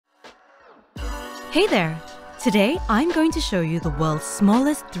Hey there! Today I'm going to show you the world's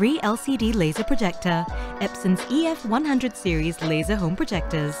smallest 3 LCD laser projector, Epson's EF-100 series laser home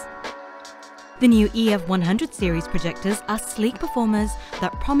projectors. The new EF-100 series projectors are sleek performers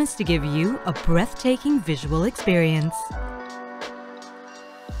that promise to give you a breathtaking visual experience.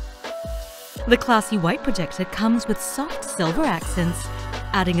 The classy white projector comes with soft silver accents,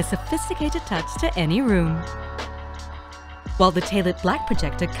 adding a sophisticated touch to any room. While the tailored black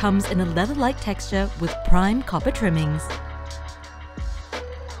projector comes in a leather-like texture with prime copper trimmings.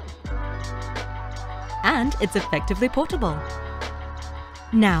 And it's effectively portable.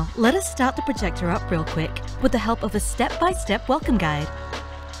 Now, let us start the projector up real quick with the help of a step-by-step welcome guide.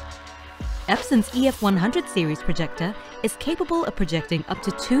 Epson's EF-100 series projector is capable of projecting up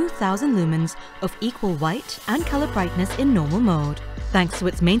to 2000 lumens of equal white and color brightness in normal mode. Thanks to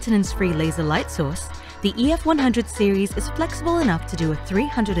its maintenance-free laser light source, the EF-100 series is flexible enough to do a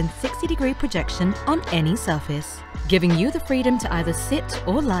 360-degree projection on any surface, giving you the freedom to either sit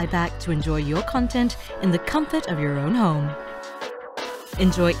or lie back to enjoy your content in the comfort of your own home.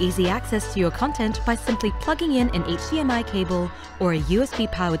 Enjoy easy access to your content by simply plugging in an HDMI cable or a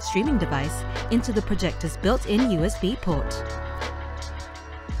USB-powered streaming device into the projector's built-in USB port.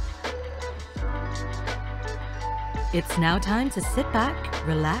 It's now time to sit back,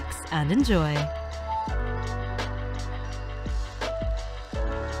 relax, and enjoy.